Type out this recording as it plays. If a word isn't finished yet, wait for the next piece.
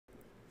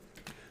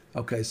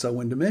Okay, so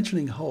when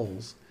dimensioning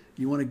holes,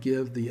 you want to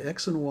give the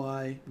x and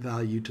y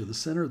value to the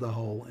center of the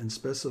hole and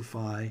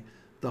specify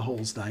the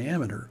hole's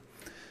diameter.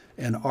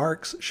 And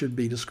arcs should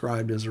be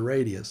described as a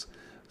radius.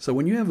 So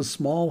when you have a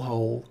small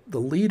hole, the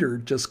leader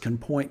just can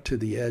point to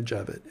the edge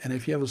of it. And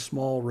if you have a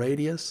small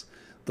radius,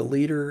 the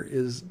leader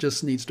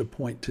just needs to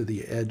point to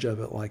the edge of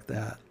it like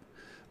that.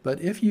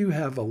 But if you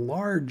have a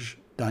large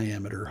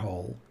diameter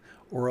hole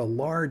or a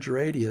large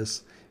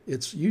radius,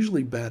 it's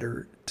usually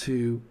better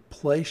to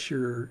place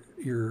your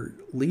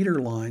leader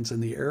lines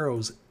and the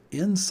arrows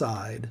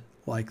inside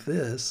like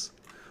this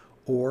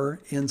or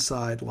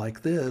inside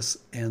like this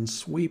and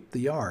sweep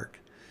the arc.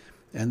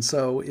 And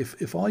so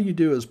if all you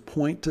do is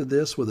point to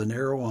this with an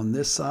arrow on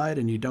this side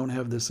and you don't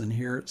have this in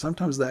here,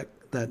 sometimes that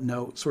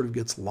note sort of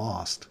gets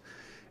lost.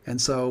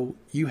 And so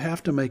you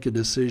have to make a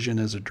decision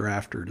as a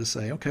drafter to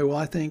say, okay, well,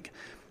 I think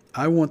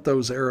I want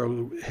those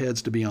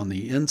arrowheads to be on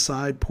the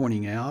inside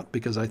pointing out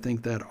because I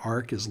think that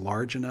arc is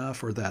large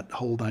enough or that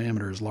hole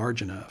diameter is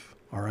large enough,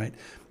 all right?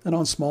 And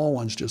on small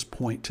ones, just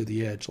point to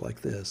the edge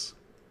like this.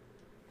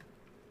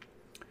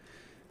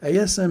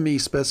 ASME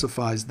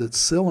specifies that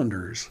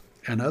cylinders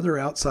and other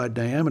outside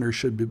diameters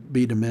should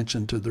be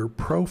dimensioned to their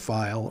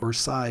profile or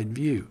side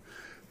view.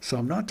 So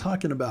I'm not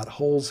talking about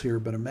holes here,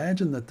 but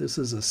imagine that this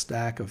is a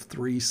stack of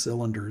 3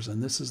 cylinders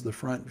and this is the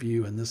front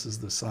view and this is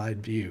the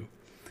side view.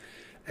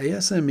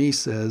 ASME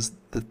says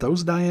that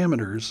those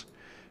diameters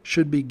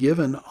should be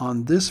given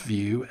on this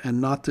view and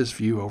not this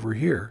view over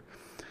here.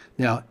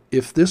 Now,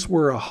 if this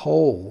were a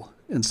hole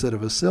instead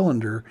of a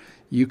cylinder,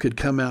 you could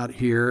come out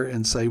here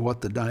and say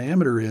what the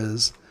diameter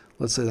is.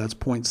 Let's say that's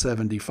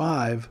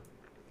 0.75.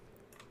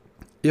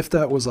 If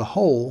that was a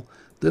hole,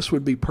 this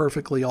would be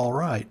perfectly all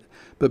right.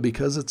 But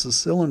because it's a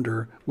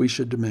cylinder, we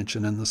should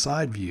dimension in the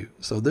side view.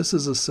 So this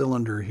is a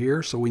cylinder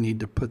here, so we need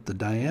to put the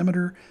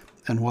diameter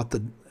and what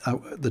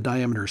the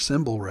diameter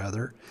symbol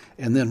rather,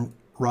 and then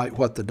write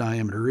what the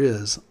diameter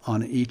is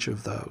on each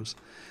of those.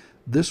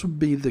 This would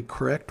be the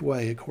correct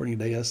way, according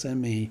to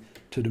ASME,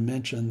 to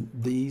dimension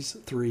these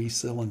 3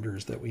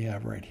 cylinders that we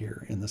have right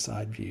here in the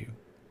side view.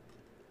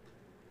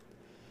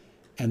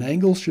 An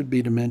angle should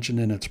be dimensioned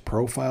in its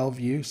profile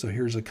view. So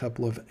here's a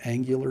couple of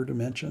angular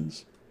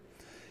dimensions.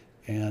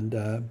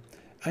 And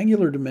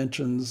angular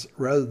dimensions,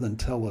 rather than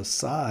tell us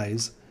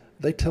size,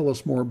 they tell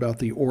us more about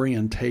the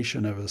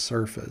orientation of a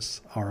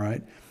surface, all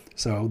right?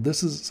 So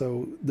this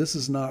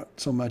is not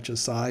so much a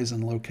size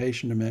and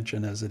location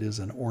dimension as it is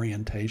an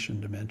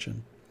orientation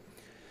dimension.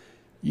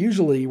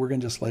 Usually we're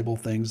going to just label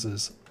things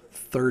as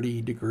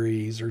 30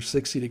 degrees or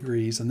 60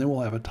 degrees, and then we'll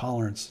have a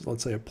tolerance,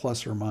 let's say a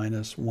plus or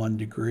minus 1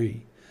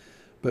 degree.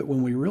 But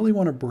when we really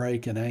want to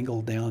break an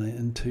angle down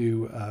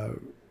into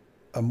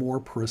a more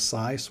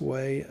precise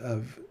way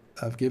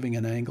of giving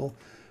an angle,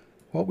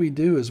 what we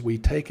do is we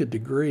take a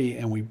degree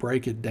and we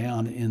break it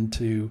down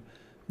into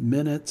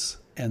minutes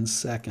and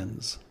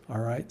seconds. All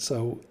right,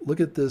 so look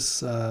at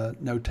this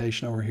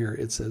notation over here.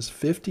 It says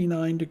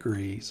 59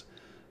 degrees,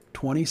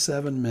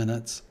 27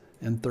 minutes,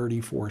 and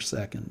 34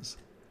 seconds.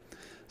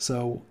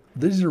 So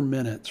these are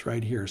minutes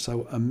right here.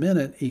 So a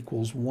minute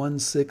equals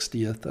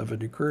 1/60th of a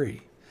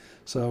degree.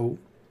 So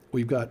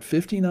we've got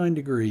 59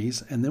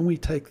 degrees, and then we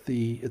take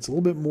it's a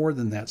little bit more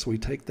than that, so we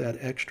take that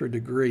extra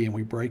degree and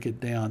we break it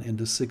down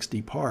into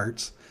 60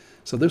 parts.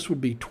 So this would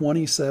be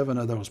 27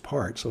 of those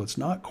parts, so it's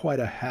not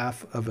quite a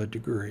half of a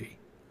degree,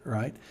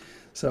 right?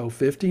 So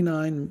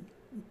 59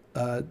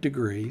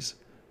 degrees,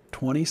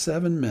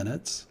 27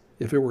 minutes.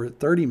 If it were at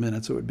 30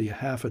 minutes, it would be a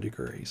half a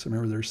degree. So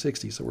remember, there's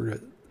 60, so we're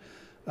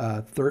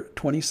at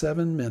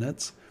 27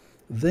 minutes.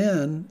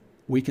 Then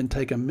we can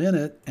take a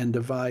minute and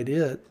divide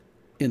it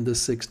into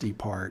 60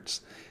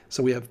 parts.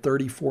 So we have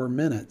 34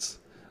 minutes.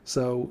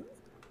 So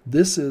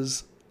this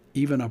is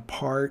even a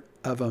part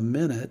of a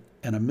minute,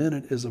 and a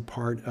minute is a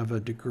part of a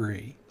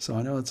degree. So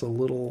I know it's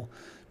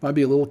might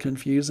be a little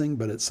confusing,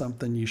 but it's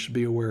something you should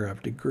be aware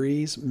of.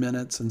 Degrees,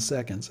 minutes, and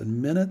seconds.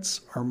 And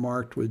minutes are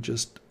marked with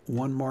just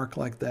 1 mark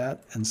like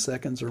that, and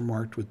seconds are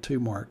marked with 2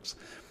 marks.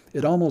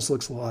 It almost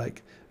looks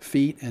like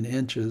feet and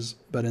inches,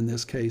 but in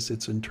this case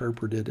it's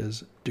interpreted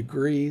as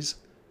degrees,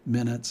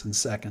 minutes, and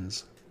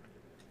seconds.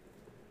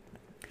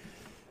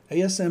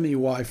 ASME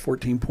Y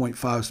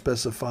 14.5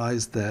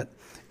 specifies that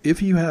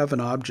if you have an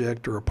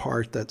object or a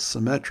part that's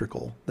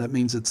symmetrical, that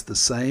means it's the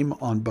same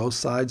on both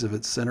sides of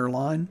its center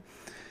line,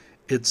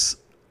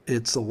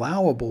 it's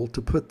allowable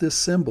to put this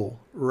symbol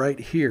right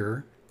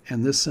here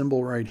and this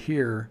symbol right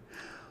here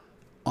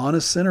on a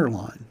center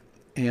line.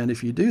 And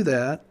if you do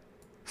that,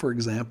 for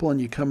example,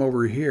 and you come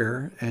over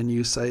here and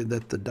you say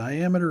that the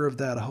diameter of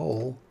that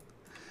hole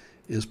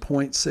is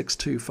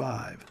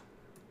 0.625.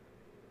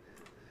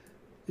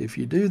 If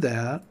you do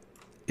that,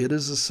 it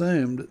is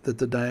assumed that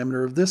the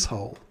diameter of this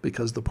hole,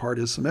 because the part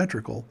is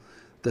symmetrical,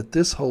 that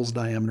this hole's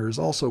diameter is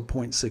also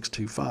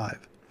 0.625.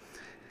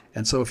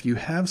 And so if you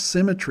have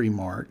symmetry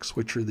marks,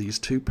 which are these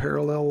 2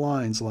 parallel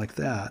lines like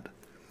that,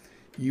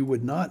 you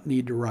would not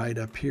need to write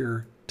up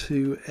here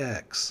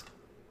 2x.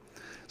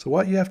 So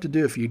what you have to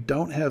do if you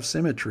don't have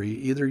symmetry,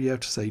 either you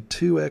have to say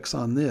 2x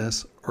on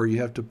this, or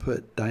you have to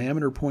put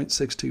diameter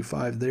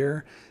 0.625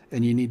 there,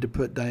 and you need to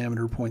put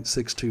diameter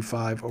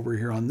 0.625 over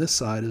here on this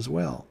side as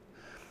well.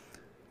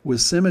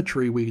 With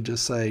symmetry, we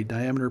just say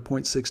diameter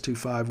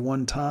 0.625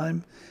 one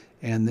time,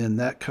 and then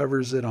that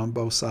covers it on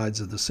both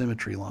sides of the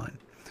symmetry line.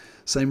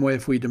 Same way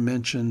if we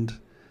dimensioned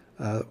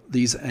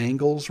these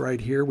angles right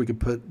here, we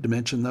could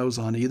dimension those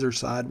on either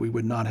side. We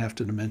would not have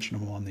to dimension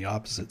them on the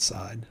opposite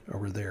side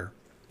over there.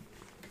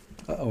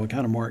 I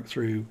kind of marked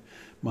through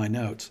my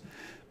notes.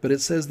 But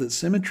it says that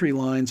symmetry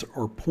lines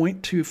are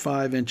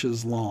 0.25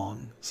 inches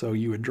long. So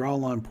you would draw a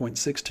line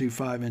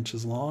 0.625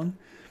 inches long.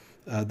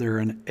 They're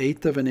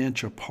 1/8 of an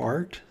inch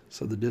apart.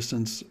 So the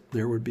distance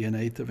there would be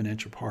 1/8 of an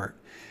inch apart.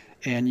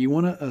 And you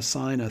want to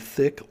assign a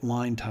thick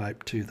line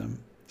type to them.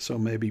 So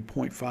maybe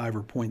 0.5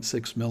 or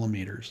 0.6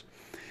 millimeters.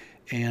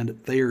 And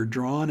they are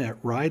drawn at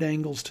right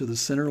angles to the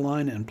center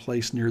line and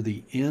placed near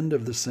the end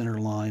of the center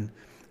line,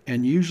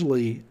 and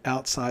usually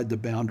outside the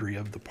boundary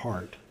of the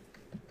part.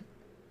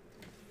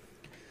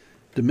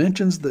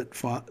 Dimensions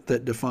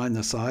that define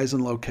the size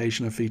and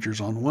location of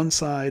features on one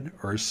side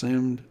are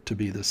assumed to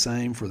be the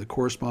same for the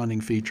corresponding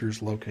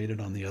features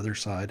located on the other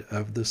side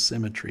of the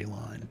symmetry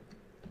line.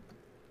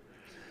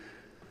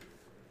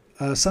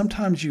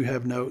 Sometimes you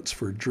have notes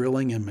for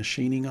drilling and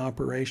machining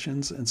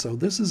operations, and so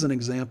this is an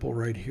example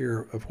right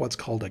here of what's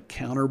called a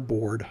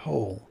counterbored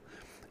hole.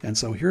 And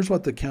so here's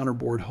what the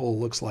counterbored hole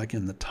looks like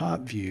in the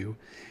top view,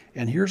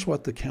 and here's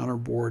what the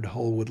counterbored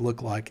hole would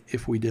look like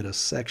if we did a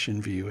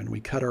section view and we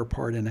cut our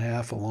part in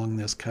half along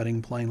this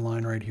cutting plane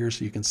line right here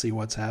so you can see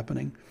what's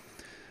happening.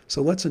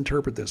 So let's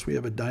interpret this. We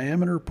have a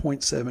diameter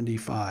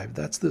 0.75.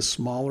 That's this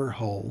smaller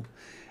hole,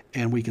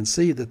 and we can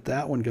see that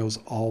that one goes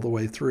all the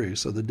way through.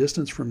 So the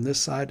distance from this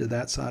side to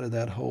that side of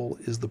that hole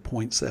is the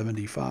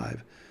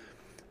 0.75.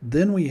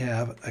 Then we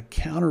have a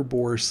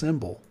counterbore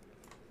symbol.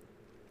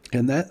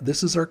 And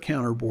this is our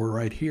counterbore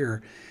right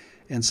here.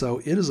 And so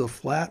it is a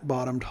flat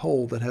bottomed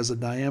hole that has a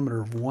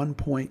diameter of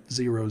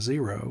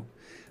 1.00.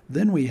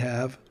 Then we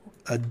have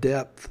a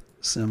depth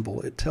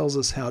symbol. It tells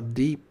us how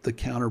deep the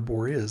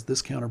counterbore is.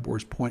 This counterbore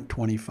is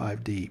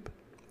 0.25 deep.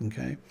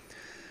 Okay.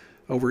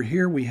 Over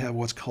here we have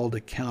what's called a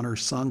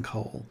countersunk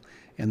hole.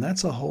 And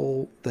that's a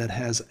hole that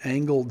has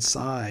angled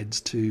sides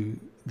to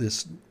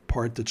this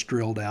part that's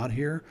drilled out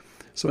here.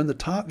 So in the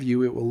top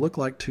view it will look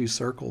like two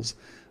circles.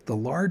 The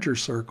larger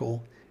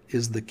circle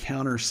is the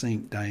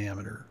countersink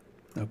diameter.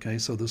 Okay,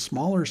 so the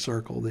smaller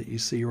circle that you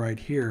see right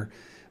here,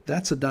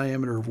 that's a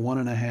diameter of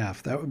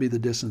 1.5. That would be the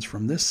distance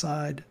from this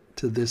side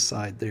to this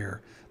side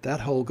there. That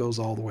hole goes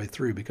all the way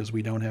through because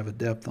we don't have a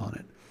depth on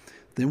it.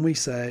 Then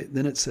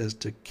it says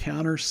to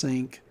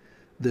countersink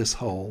this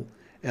hole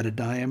at a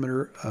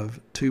diameter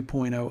of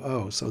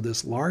 2.00. So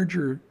this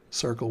larger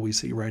circle we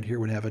see right here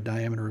would have a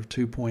diameter of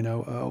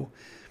 2.00,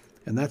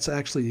 and that's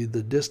actually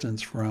the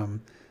distance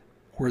from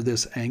where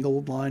this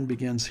angled line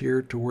begins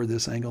here to where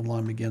this angled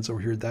line begins over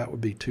here. That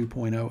would be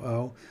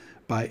 2.00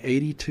 by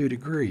 82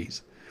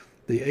 degrees.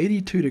 The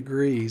 82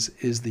 degrees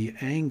is the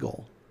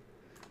angle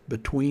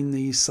between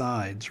these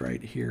sides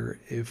right here.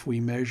 If we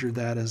measure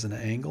that as an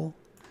angle,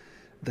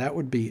 that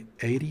would be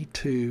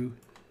 82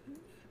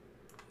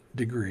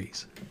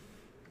 degrees.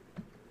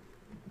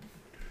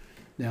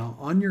 Now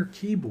on your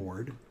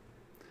keyboard,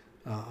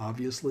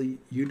 obviously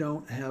you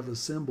don't have a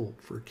symbol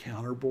for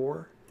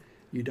counterbore,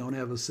 you don't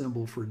have a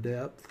symbol for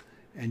depth,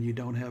 and you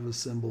don't have a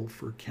symbol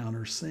for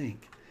countersink.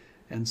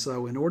 And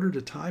so in order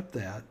to type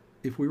that,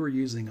 if we were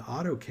using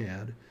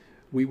AutoCAD,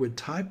 we would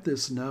type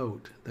this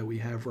note that we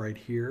have right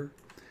here,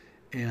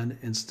 and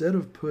instead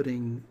of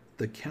putting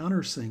the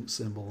countersink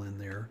symbol in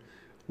there,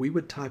 we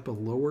would type a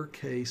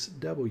lowercase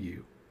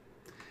w.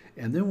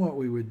 And then what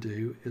we would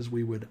do is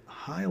we would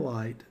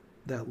highlight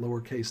that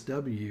lowercase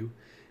w,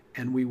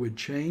 and we would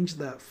change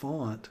that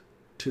font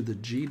to the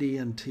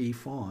GD&T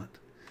font.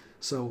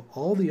 So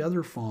all the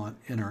other font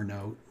in our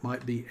note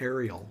might be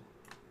Arial,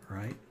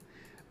 right?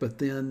 But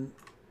then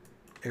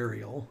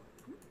Arial,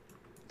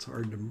 it's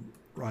hard to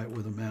write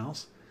with a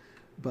mouse,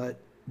 but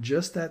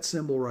just that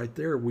symbol right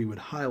there we would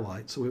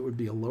highlight. So it would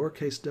be a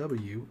lowercase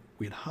w,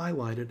 we'd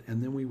highlight it,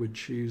 and then we would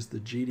choose the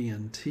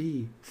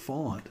GD&T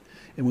font.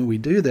 And when we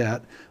do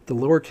that, the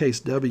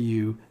lowercase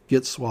w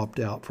gets swapped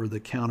out for the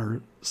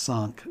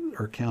countersunk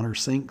or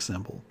countersink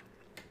symbol.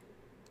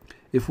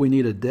 If we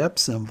need a depth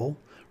symbol,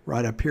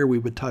 right up here we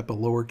would type a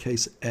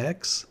lowercase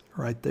x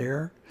right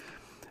there.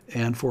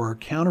 And for our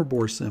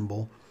counterbore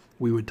symbol,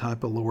 we would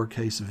type a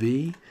lowercase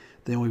v.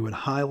 Then we would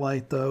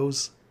highlight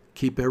those,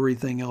 keep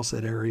everything else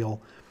at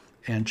Arial,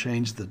 and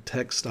change the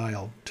text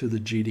style to the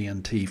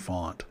GD&T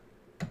font.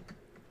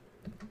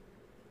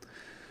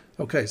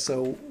 Okay,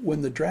 so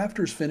when the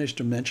drafters finish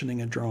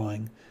dimensioning a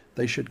drawing,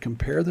 they should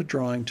compare the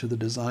drawing to the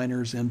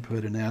designer's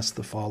input and ask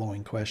the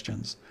following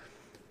questions.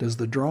 Does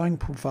the drawing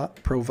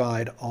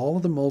provide all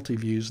of the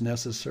multi-views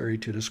necessary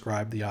to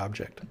describe the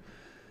object?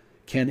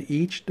 Can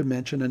each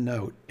dimension and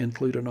note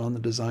included on the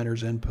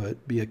designer's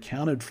input be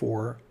accounted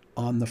for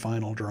on the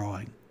final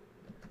drawing?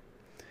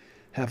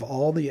 Have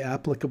all the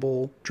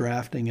applicable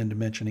drafting and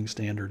dimensioning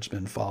standards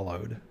been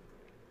followed?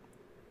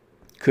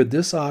 Could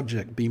this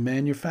object be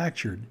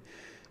manufactured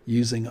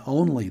using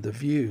only the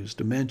views,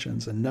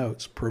 dimensions, and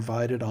notes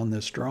provided on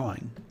this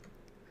drawing?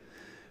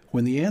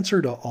 When the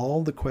answer to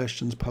all the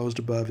questions posed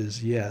above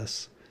is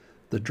yes,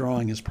 the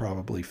drawing is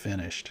probably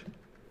finished.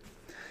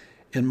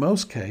 In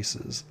most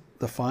cases,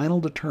 the final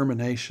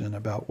determination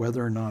about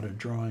whether or not a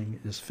drawing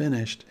is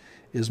finished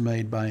is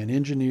made by an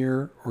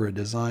engineer or a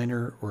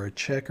designer or a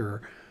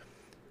checker,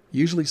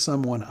 usually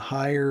someone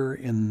higher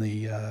in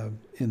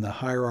the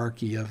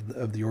hierarchy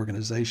of the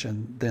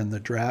organization than the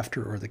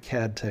drafter or the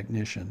CAD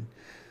technician.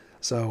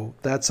 So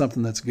that's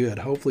something that's good.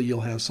 Hopefully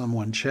you'll have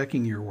someone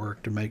checking your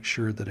work to make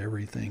sure that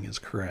everything is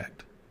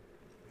correct.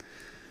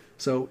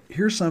 So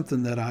here's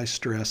something that I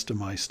stress to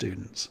my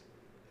students.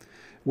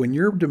 When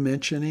you're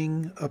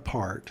dimensioning a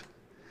part,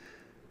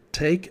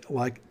 take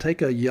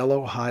a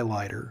yellow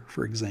highlighter,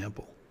 for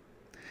example,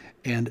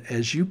 and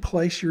as you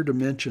place your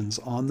dimensions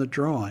on the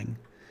drawing,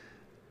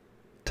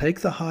 take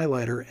the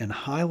highlighter and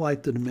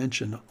highlight the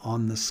dimension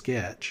on the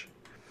sketch.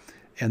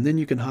 And then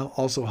you can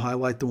also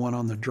highlight the one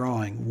on the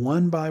drawing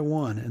one by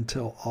one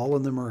until all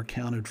of them are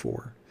accounted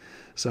for.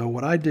 So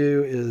what I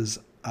do is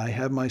I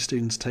have my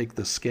students take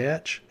the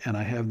sketch and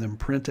I have them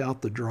print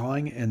out the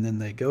drawing, and then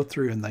they go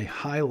through and they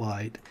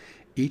highlight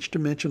each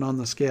dimension on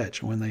the sketch.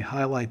 And when they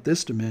highlight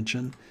this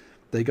dimension,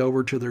 they go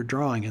over to their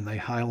drawing and they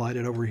highlight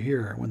it over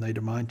here. When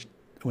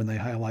they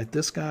highlight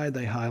this guy,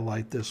 they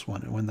highlight this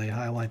one. And when they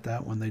highlight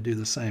that one, they do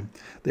the same.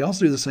 They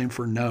also do the same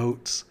for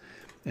notes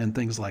and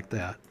things like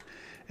that.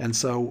 And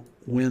so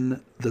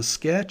when the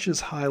sketch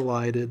is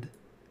highlighted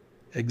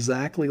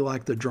exactly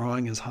like the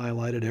drawing is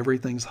highlighted,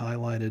 everything's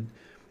highlighted,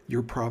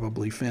 you're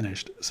probably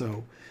finished.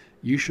 So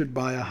you should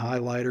buy a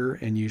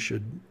highlighter and you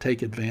should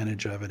take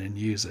advantage of it and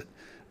use it.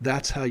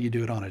 That's how you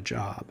do it on a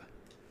job.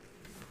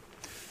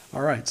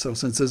 All right, so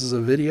since this is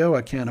a video,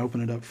 I can't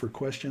open it up for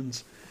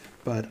questions,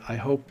 but I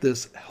hope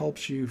this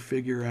helps you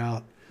figure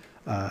out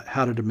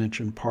how to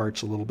dimension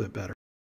parts a little bit better.